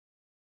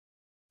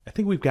I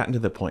think we've gotten to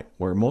the point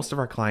where most of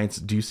our clients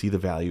do see the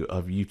value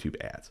of YouTube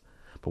ads.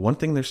 But one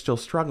thing they're still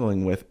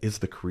struggling with is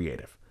the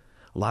creative.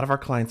 A lot of our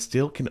clients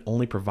still can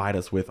only provide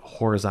us with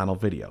horizontal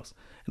videos.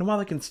 And while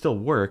they can still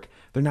work,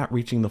 they're not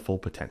reaching the full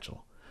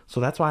potential. So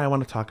that's why I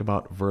want to talk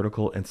about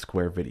vertical and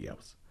square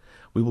videos.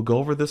 We will go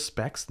over the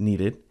specs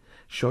needed,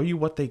 show you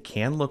what they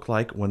can look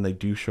like when they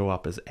do show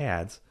up as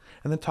ads,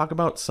 and then talk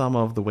about some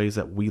of the ways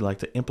that we like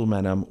to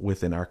implement them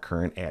within our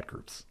current ad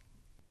groups.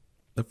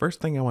 The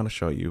first thing I want to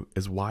show you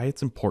is why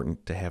it's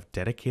important to have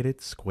dedicated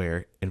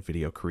square and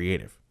video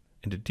creative.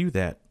 And to do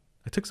that,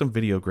 I took some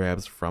video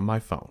grabs from my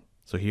phone.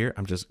 So here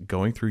I'm just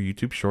going through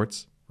YouTube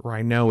Shorts, where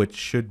I know it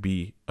should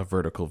be a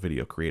vertical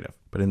video creative.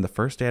 But in the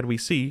first ad we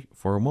see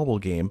for a mobile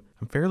game,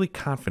 I'm fairly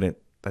confident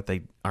that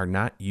they are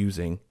not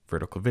using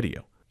vertical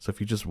video. So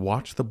if you just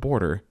watch the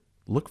border,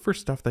 look for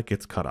stuff that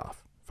gets cut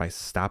off. If I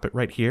stop it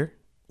right here,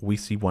 we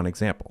see one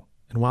example.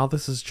 And while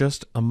this is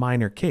just a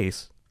minor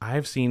case,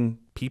 I've seen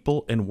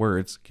people and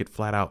words get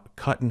flat out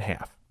cut in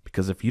half.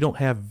 Because if you don't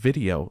have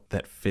video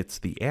that fits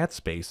the ad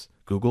space,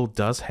 Google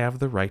does have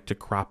the right to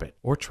crop it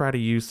or try to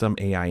use some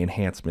AI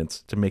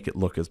enhancements to make it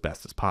look as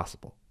best as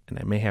possible. And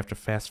I may have to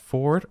fast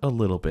forward a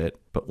little bit,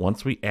 but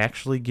once we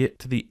actually get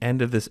to the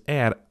end of this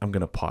ad, I'm going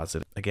to pause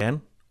it.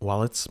 Again,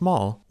 while it's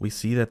small, we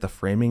see that the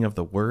framing of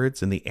the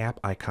words and the app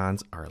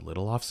icons are a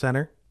little off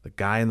center. The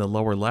guy in the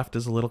lower left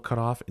is a little cut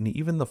off, and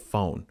even the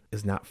phone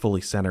is not fully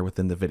centered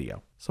within the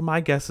video. So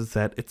my guess is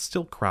that it's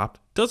still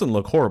cropped. Doesn't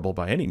look horrible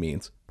by any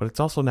means, but it's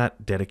also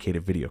not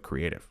dedicated video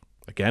creative.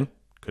 Again,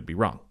 could be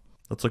wrong.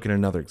 Let's look at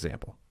another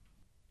example.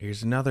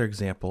 Here's another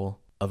example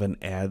of an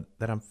ad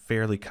that I'm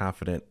fairly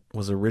confident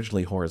was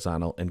originally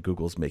horizontal and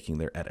Google's making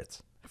their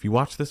edits. If you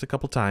watch this a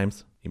couple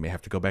times, you may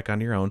have to go back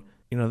on your own.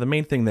 The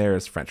main thing there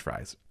is French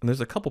fries. And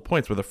there's a couple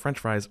points where the French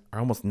fries are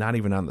almost not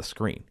even on the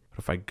screen. But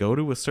if I go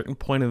to a certain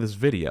point of this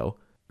video,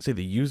 say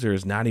the user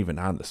is not even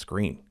on the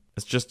screen.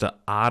 It's just an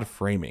odd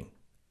framing.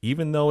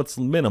 Even though it's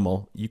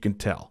minimal, you can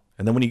tell.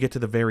 And then when you get to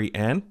the very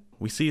end,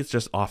 we see it's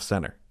just off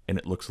center and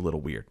it looks a little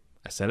weird.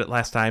 I said it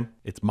last time,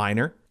 it's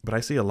minor, but I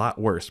see a lot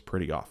worse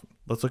pretty often.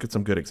 Let's look at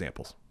some good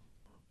examples.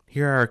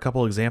 Here are a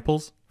couple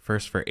examples.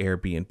 First for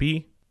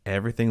Airbnb,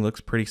 everything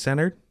looks pretty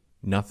centered.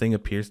 Nothing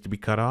appears to be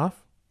cut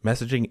off.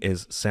 Messaging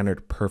is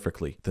centered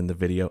perfectly within the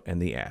video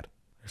and the ad.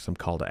 There's some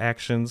call to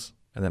actions,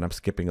 and then I'm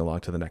skipping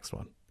along to the next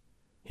one.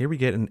 Here we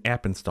get an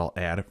app install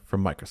ad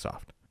from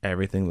Microsoft.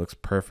 Everything looks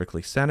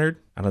perfectly centered.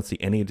 I don't see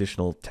any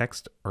additional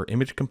text or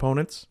image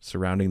components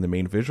surrounding the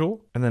main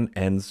visual, and then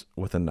ends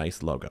with a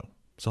nice logo.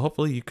 So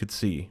hopefully you could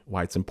see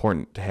why it's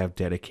important to have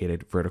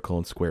dedicated vertical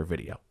and square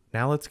video.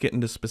 Now let's get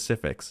into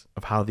specifics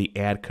of how the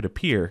ad could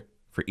appear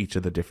for each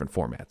of the different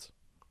formats.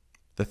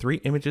 The three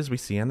images we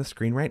see on the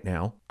screen right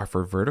now are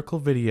for vertical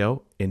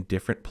video in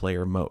different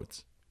player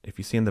modes. If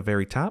you see in the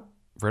very top,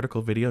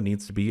 vertical video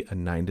needs to be a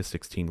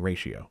 9:16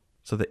 ratio.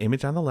 So the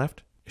image on the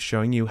left is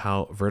showing you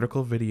how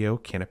vertical video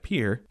can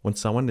appear when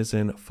someone is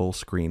in full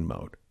screen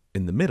mode.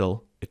 In the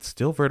middle, it's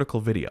still vertical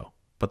video,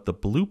 but the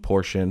blue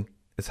portion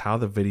is how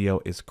the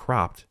video is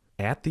cropped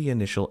at the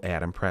initial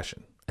ad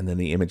impression. And then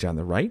the image on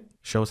the right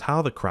shows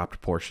how the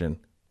cropped portion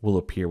will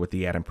appear with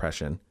the ad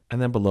impression. And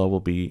then below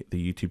will be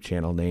the YouTube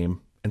channel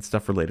name and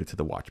stuff related to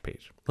the watch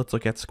page. Let's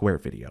look at square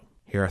video.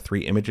 Here are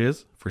three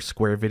images for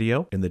square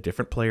video in the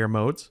different player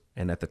modes.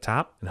 And at the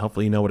top, and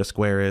hopefully you know what a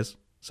square is,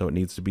 so it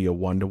needs to be a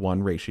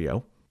 1:1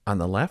 ratio. On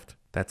the left,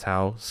 that's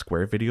how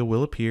square video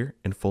will appear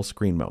in full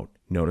screen mode.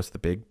 Notice the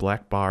big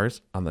black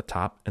bars on the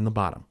top and the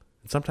bottom.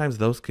 And sometimes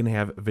those can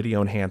have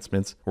video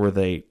enhancements where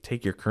they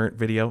take your current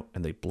video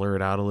and they blur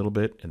it out a little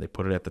bit and they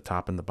put it at the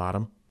top and the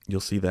bottom.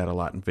 You'll see that a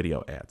lot in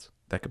video ads.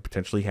 That could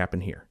potentially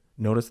happen here.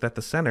 Notice that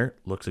the center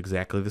looks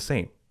exactly the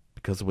same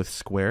because with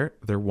square,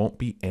 there won't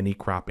be any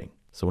cropping.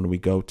 So when we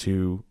go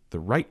to the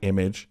right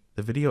image,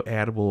 the video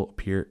ad will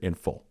appear in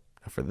full.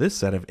 Now for this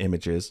set of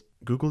images,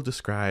 Google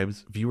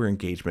describes viewer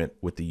engagement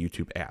with the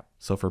YouTube app.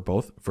 So for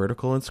both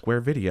vertical and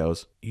square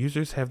videos,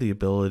 users have the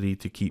ability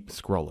to keep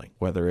scrolling,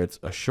 whether it's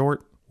a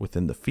short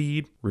within the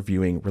feed,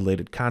 reviewing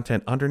related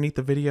content underneath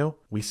the video.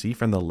 We see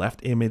from the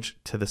left image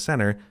to the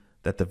center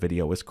that the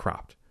video is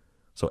cropped.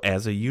 So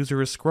as a user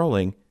is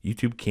scrolling,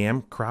 YouTube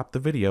can crop the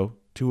video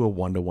to a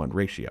 1:1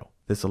 ratio.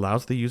 This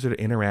allows the user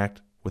to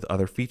interact with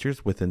other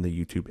features within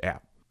the YouTube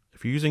app.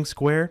 If you're using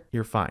square,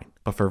 you're fine.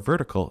 But for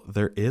vertical,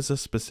 there is a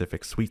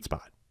specific sweet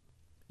spot.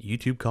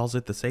 YouTube calls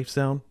it the safe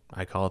zone.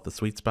 I call it the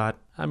sweet spot.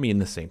 I mean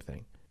the same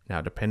thing.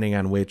 Now, depending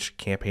on which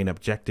campaign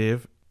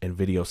objective and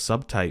video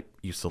subtype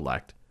you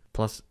select,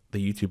 plus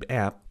the YouTube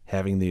app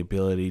having the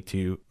ability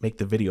to make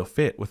the video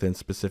fit within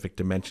specific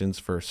dimensions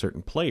for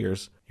certain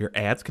players, your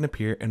ads can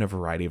appear in a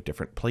variety of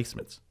different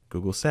placements.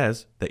 Google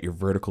says that your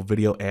vertical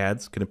video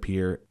ads can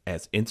appear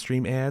as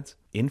in-stream ads,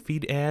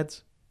 in-feed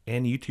ads,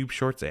 and YouTube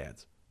Shorts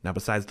ads. Now,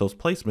 besides those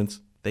placements,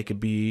 they could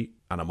be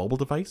on a mobile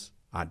device,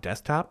 on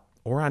desktop,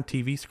 or on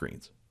TV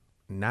screens.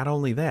 Not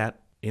only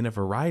that, in a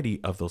variety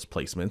of those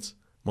placements,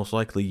 most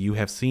likely you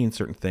have seen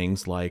certain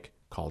things like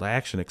call to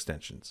action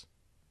extensions,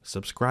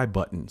 subscribe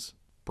buttons,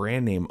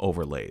 brand name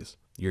overlays,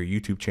 your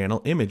YouTube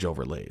channel image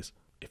overlays,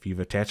 If you've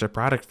attached a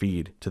product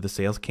feed to the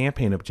sales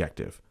campaign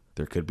objective,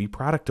 there could be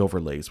product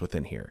overlays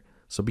within here.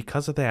 So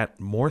because of that,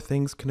 more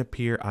things can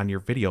appear on your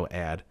video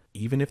ad,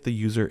 even if the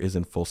user is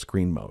in full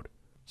screen mode.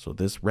 So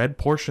this red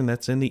portion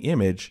that's in the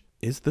image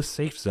is the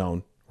safe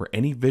zone where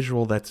any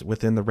visual that's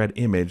within the red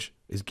image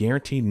is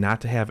guaranteed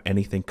not to have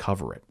anything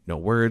cover it. No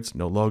words,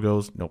 no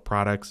logos, no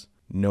products,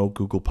 no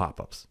Google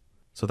pop-ups.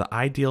 So the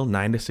ideal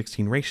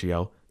 9:16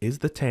 ratio is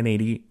the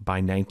 1080 by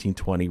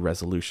 1920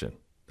 resolution.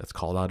 That's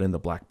called out in the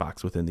black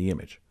box within the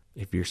image.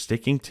 If you're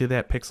sticking to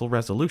that pixel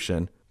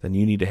resolution, then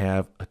you need to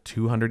have a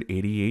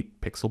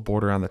 288 pixel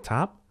border on the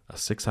top, a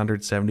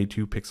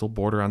 672 pixel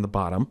border on the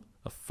bottom,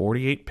 a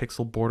 48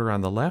 pixel border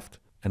on the left,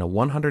 and a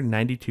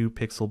 192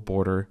 pixel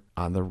border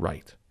on the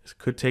right. This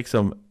could take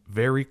some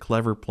very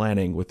clever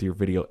planning with your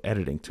video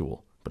editing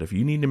tool, but if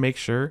you need to make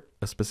sure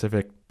a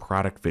specific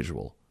product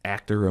visual,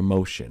 actor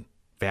emotion,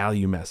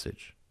 value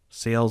message,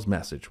 sales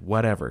message,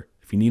 whatever,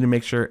 if you need to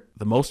make sure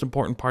the most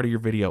important part of your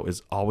video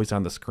is always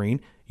on the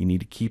screen, you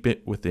need to keep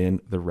it within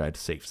the red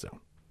safe zone.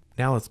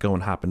 Now let's go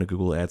and hop into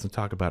Google Ads and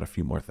talk about a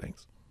few more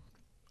things.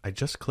 I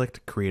just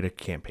clicked create a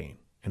campaign,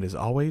 and as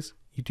always,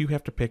 you do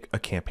have to pick a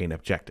campaign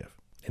objective.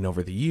 And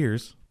over the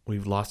years,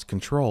 we've lost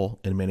control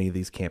in many of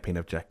these campaign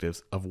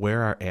objectives of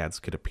where our ads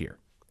could appear.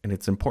 And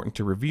it's important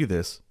to review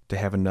this to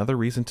have another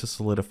reason to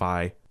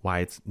solidify why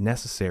it's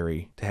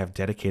necessary to have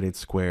dedicated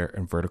square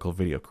and vertical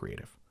video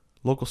creative.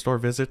 Local store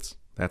visits,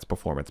 that's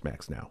Performance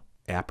Max now.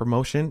 App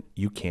promotion,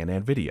 you can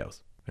add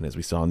videos. And as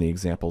we saw in the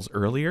examples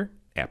earlier,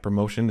 app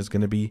promotion is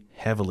going to be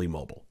heavily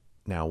mobile.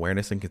 Now,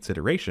 awareness and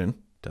consideration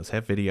does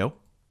have video.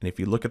 And if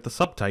you look at the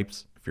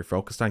subtypes, if you're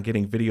focused on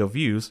getting video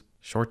views,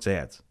 Shorts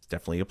ads, it's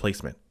definitely a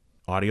placement.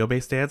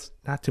 Audio-based ads,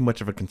 not too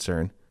much of a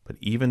concern, but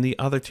even the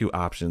other two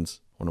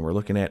options, when we're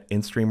looking at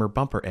in-stream or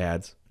bumper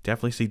ads,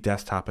 definitely see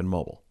desktop and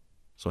mobile.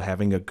 So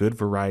having a good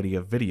variety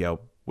of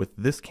video with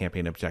this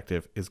campaign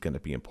objective is going to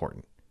be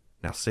important.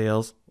 Now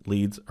sales,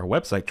 leads, or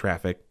website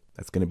traffic,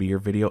 that's going to be your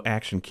video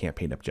action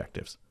campaign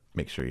objectives.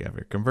 Make sure you have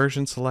your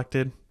conversion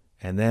selected,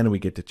 and then we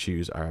get to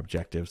choose our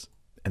objectives,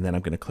 and then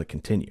I'm going to click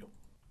continue.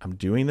 I'm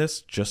doing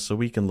this just so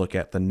we can look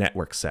at the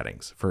network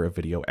settings for a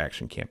video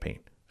action campaign.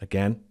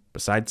 Again,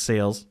 besides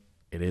sales,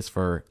 it is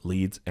for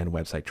leads and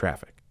website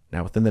traffic.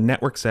 Now within the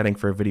network setting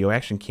for a video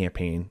action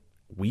campaign,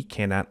 we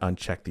cannot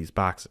uncheck these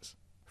boxes.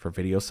 For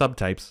video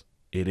subtypes,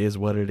 it is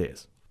what it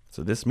is.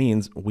 So this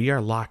means we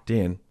are locked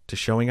in to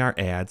showing our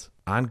ads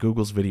on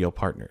Google's video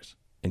partners.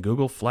 And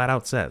Google flat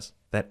out says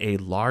that a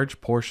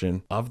large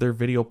portion of their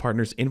video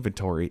partners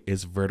inventory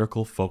is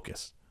vertical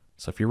focus.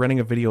 So if you're running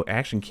a video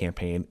action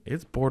campaign,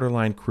 it's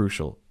borderline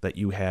crucial that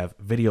you have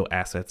video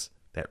assets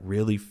that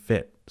really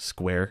fit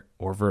square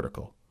or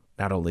vertical.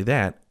 Not only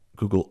that,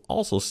 Google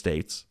also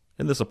states,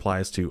 and this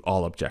applies to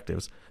all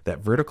objectives, that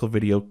vertical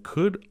video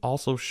could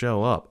also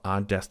show up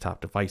on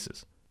desktop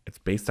devices. It's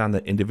based on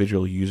the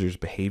individual user's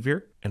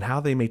behavior and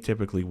how they may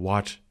typically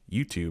watch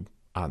YouTube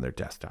on their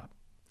desktop.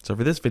 So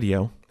for this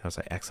video, as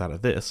I X out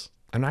of this,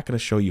 I'm not going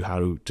to show you how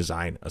to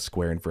design a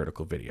square and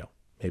vertical video.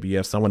 Maybe you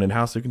have someone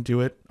in-house who can do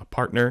it, a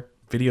partner,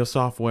 video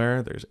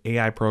software, there's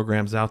AI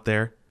programs out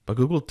there, but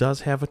Google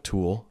does have a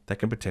tool that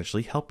can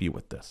potentially help you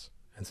with this.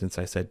 And since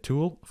I said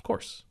tool, of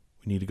course,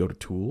 we need to go to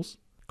Tools,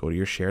 go to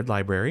your shared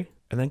library,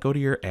 and then go to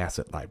your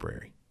asset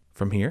library.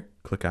 From here,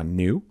 click on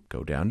New,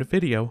 go down to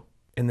Video,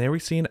 and there we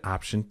see an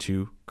option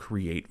to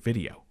create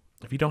video.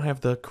 If you don't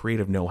have the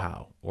creative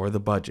know-how or the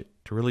budget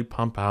to really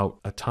pump out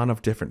a ton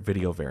of different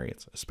video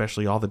variants,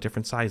 especially all the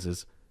different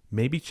sizes,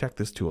 maybe check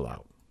this tool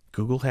out.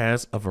 Google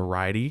has a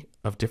variety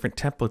of different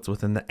templates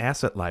within the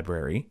asset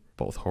library,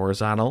 both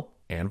horizontal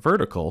and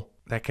vertical,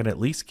 that can at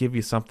least give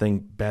you something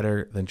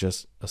better than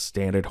just a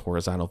standard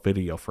horizontal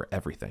video for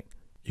everything.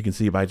 You can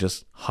see by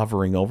just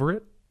hovering over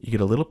it, you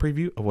get a little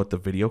preview of what the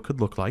video could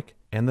look like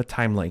and the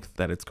time length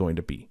that it's going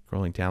to be.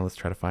 Scrolling down, let's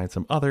try to find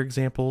some other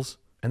examples.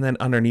 And then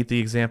underneath the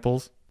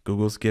examples,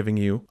 Google's giving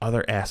you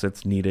other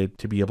assets needed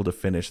to be able to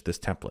finish this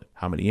template.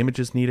 How many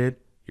images needed,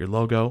 your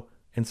logo,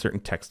 and certain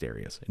text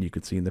areas. And you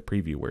can see in the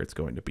preview where it's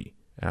going to be.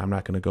 And I'm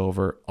not going to go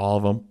over all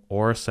of them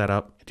or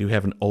setup. I do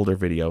have an older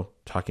video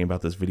talking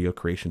about this video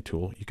creation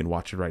tool. You can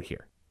watch it right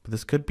here. But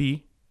this could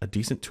be a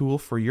decent tool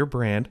for your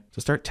brand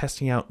to start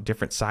testing out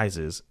different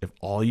sizes if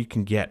all you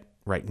can get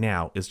right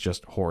now is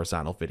just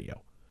horizontal video.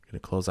 I'm going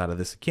to close out of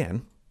this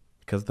again,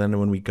 because then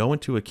when we go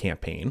into a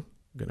campaign,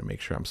 I'm going to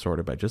make sure I'm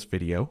sorted by just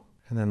video,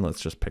 and then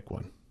let's just pick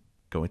one.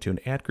 Go into an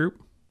ad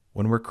group.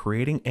 When we're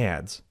creating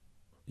ads,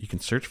 you can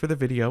search for the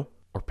video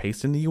or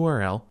paste in the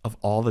URL of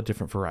all the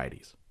different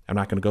varieties. I'm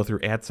not going to go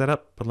through ad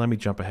setup, but let me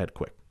jump ahead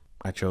quick.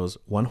 I chose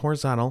one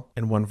horizontal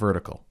and one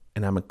vertical,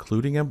 and I'm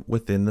including them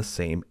within the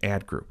same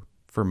ad group.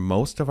 For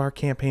most of our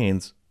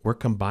campaigns, we're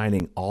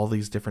combining all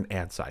these different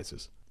ad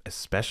sizes,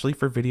 especially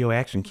for video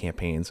action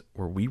campaigns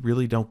where we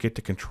really don't get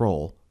to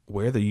control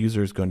where the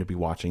user is going to be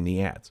watching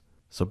the ads.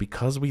 So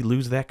because we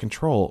lose that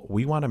control,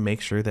 we want to make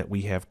sure that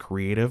we have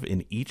creative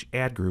in each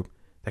ad group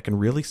that can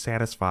really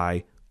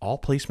satisfy all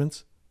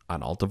placements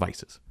on all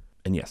devices.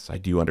 And yes, I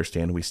do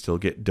understand we still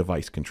get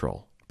device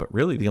control, But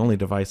really the only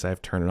device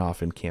I've turned it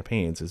off in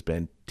campaigns has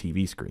been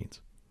TV screens.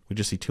 We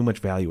just see too much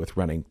value with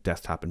running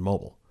desktop and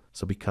mobile.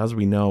 So because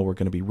we know we're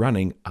going to be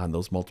running on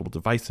those multiple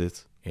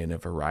devices in a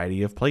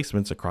variety of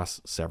placements across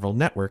several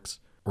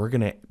networks, we're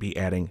going to be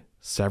adding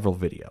several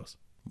videos,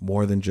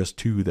 more than just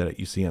 2 that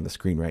you see on the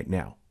screen right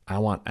now. I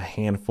want a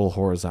handful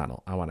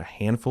horizontal. I want a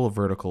handful of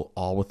vertical,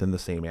 all within the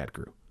same ad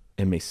group.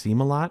 It may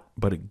seem a lot,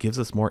 but it gives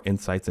us more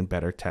insights and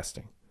better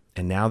testing.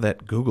 And now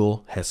that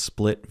Google has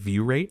split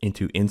view rate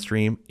into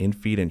in-stream,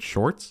 in-feed, and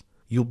shorts,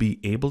 you'll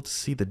be able to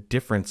see the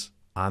difference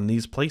on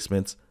these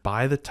placements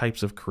by the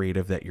types of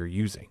creative that you're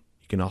using.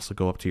 You can also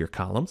go up to your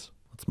columns.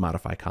 Let's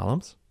modify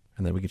columns.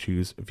 And then we can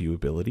choose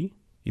viewability.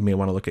 You may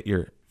want to look at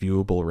your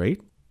viewable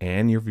rate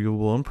and your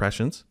viewable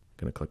impressions.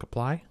 I'm going to click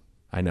apply.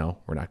 I know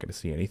we're not going to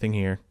see anything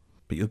here,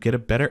 but you'll get a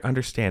better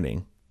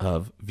understanding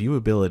of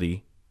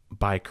viewability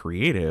by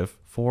creative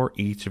for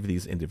each of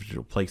these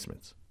individual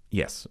placements.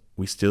 Yes,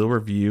 we still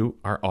review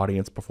our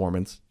audience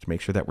performance to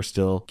make sure that we're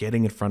still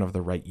getting in front of the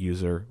right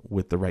user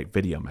with the right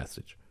video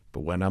message.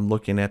 But when I'm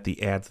looking at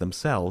the ads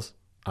themselves,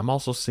 I'm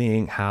also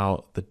seeing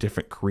how the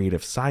different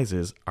creative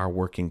sizes are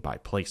working by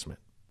placement.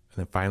 And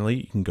then finally,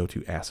 you can go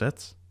to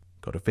assets,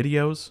 go to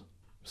videos,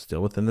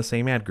 still within the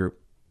same ad group.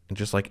 And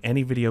just like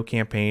any video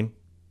campaign,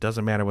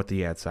 doesn't matter what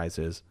the ad size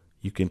is,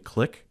 you can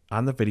click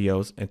on the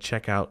videos and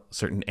check out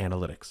certain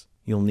analytics.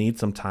 You'll need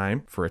some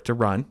time for it to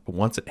run, but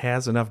once it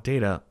has enough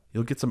data,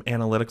 you'll get some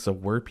analytics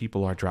of where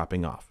people are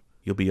dropping off.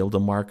 You'll be able to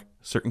mark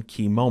certain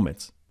key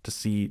moments to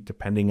see,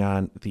 depending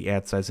on the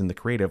ad size and the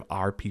creative,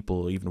 are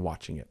people even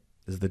watching it?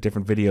 Is the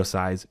different video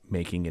size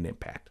making an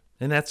impact?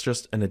 And that's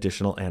just an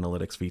additional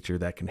analytics feature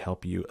that can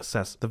help you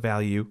assess the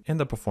value and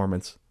the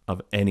performance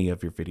of any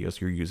of your videos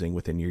you're using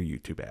within your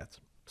YouTube ads.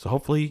 So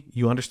hopefully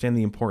you understand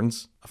the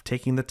importance of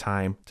taking the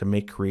time to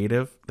make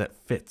creative that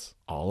fits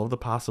all of the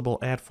possible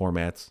ad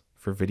formats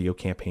for video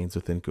campaigns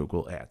within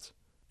Google Ads.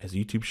 As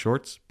YouTube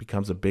Shorts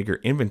becomes a bigger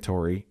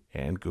inventory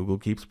and Google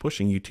keeps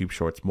pushing YouTube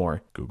Shorts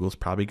more, Google's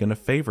probably going to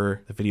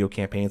favor the video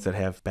campaigns that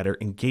have better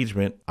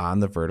engagement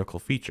on the vertical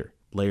feature.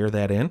 Layer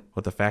that in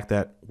with the fact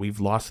that we've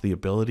lost the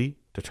ability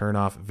to turn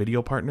off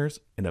video partners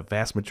in a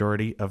vast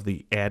majority of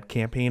the ad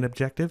campaign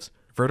objectives.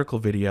 Vertical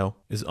video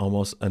is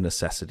almost a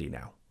necessity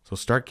now. So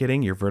start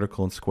getting your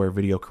vertical and square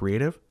video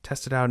creative,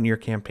 test it out in your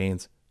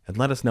campaigns, and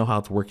let us know how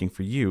it's working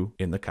for you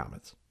in the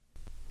comments.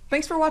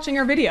 Thanks for watching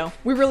our video.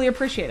 We really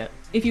appreciate it.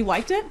 If you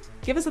liked it,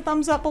 give us a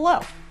thumbs up below.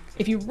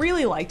 If you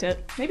really liked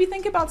it, maybe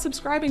think about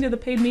subscribing to the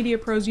Paid Media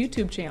Pros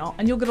YouTube channel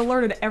and you'll get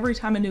alerted every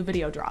time a new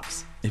video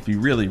drops. If you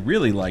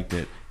really liked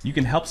it, you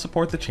can help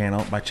support the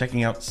channel by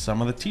checking out some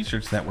of the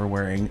t-shirts that we're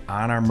wearing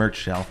on our merch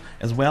shelf,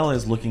 as well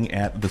as looking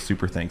at the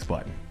Super Thanks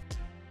button.